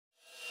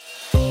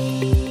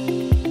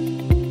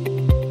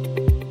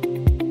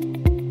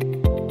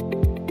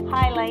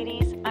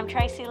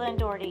Tracy Lynn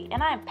Doherty,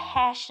 and I am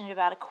passionate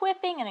about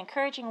equipping and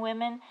encouraging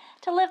women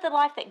to live the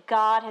life that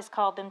God has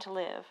called them to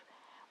live.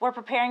 We're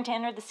preparing to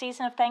enter the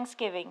season of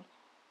Thanksgiving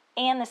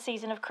and the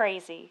season of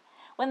crazy.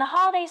 When the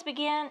holidays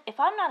begin, if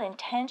I'm not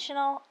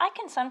intentional, I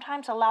can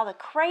sometimes allow the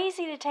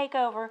crazy to take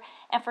over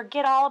and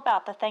forget all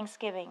about the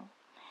Thanksgiving.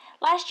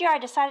 Last year, I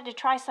decided to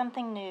try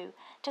something new,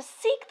 to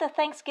seek the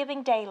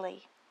Thanksgiving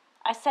daily.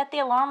 I set the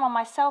alarm on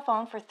my cell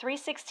phone for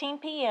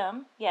 3:16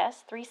 p.m.,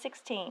 yes,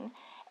 3:16,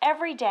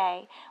 every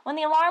day. When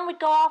the alarm would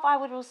go off, I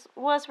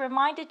was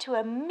reminded to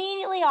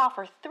immediately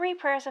offer 3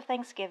 prayers of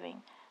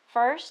thanksgiving.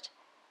 First,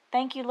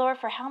 thank you, Lord,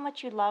 for how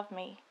much you love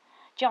me.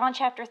 John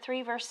chapter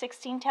 3, verse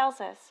 16 tells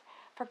us,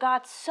 "For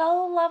God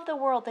so loved the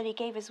world that he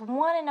gave his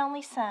one and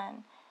only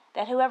Son,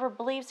 that whoever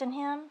believes in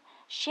him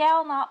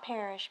shall not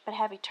perish but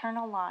have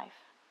eternal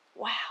life."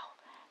 Wow,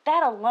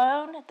 that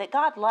alone, that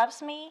God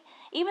loves me,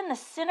 even the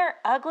sinner,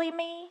 ugly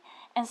me,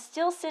 and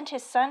still sent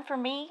his Son for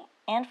me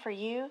and for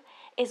you,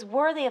 is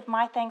worthy of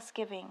my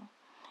thanksgiving.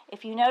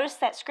 If you notice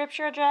that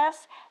scripture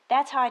address,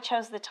 that's how I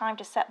chose the time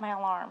to set my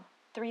alarm,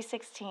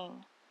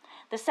 3:16.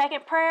 The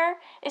second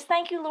prayer is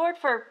thank you, Lord,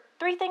 for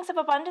 3 things of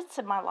abundance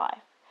in my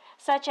life,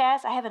 such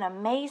as I have an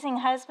amazing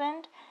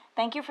husband.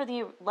 Thank you for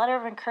the letter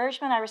of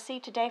encouragement I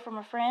received today from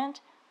a friend.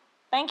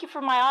 Thank you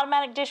for my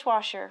automatic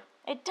dishwasher.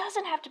 It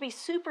doesn't have to be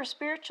super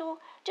spiritual,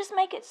 just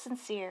make it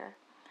sincere.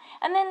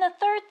 And then the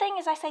third thing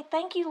is I say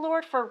thank you,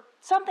 Lord, for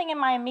something in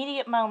my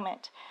immediate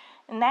moment.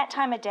 In that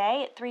time of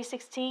day at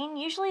 3:16,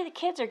 usually the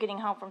kids are getting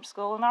home from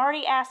school and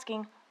already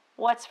asking,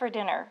 what's for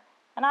dinner?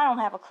 And I don't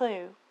have a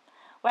clue.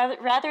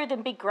 Rather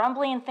than be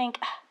grumbly and think,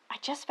 I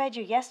just fed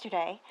you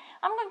yesterday,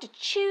 I'm going to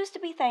choose to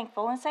be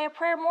thankful and say a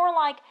prayer more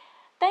like,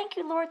 thank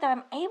you, Lord, that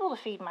I'm able to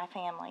feed my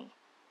family,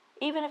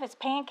 even if it's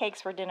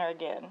pancakes for dinner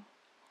again.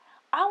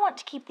 I want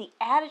to keep the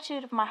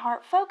attitude of my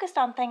heart focused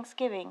on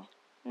Thanksgiving,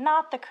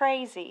 not the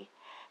crazy.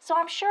 So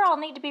I'm sure I'll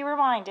need to be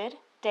reminded,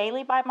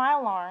 daily by my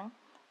alarm,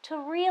 to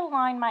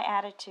realign my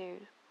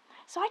attitude.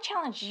 So I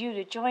challenge you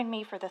to join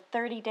me for the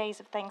 30 days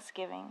of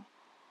Thanksgiving.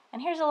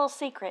 And here's a little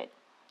secret.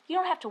 You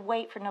don't have to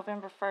wait for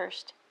November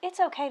 1st. It's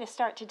okay to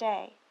start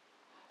today.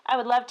 I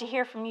would love to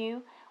hear from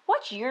you.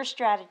 What's your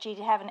strategy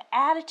to have an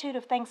attitude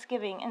of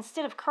Thanksgiving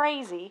instead of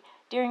crazy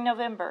during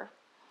November?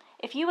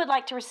 If you would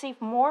like to receive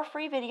more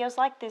free videos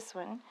like this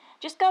one,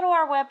 just go to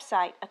our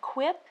website,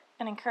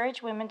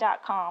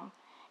 equipandencouragewomen.com.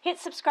 Hit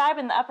subscribe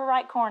in the upper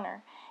right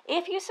corner.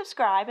 If you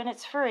subscribe, and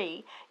it's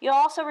free, you'll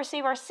also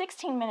receive our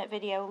 16-minute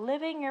video,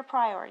 Living Your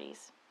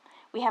Priorities.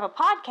 We have a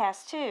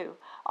podcast too.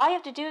 All you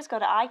have to do is go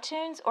to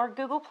iTunes or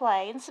Google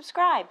Play and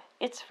subscribe.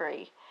 It's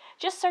free.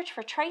 Just search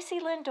for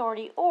Tracy Lynn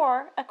Doherty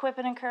or Equip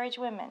and Encourage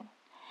Women.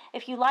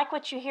 If you like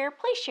what you hear,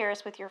 please share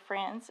us with your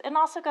friends, and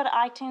also go to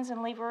iTunes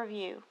and leave a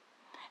review.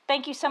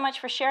 Thank you so much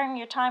for sharing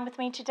your time with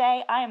me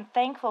today. I am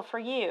thankful for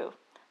you.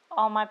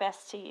 All my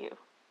best to you.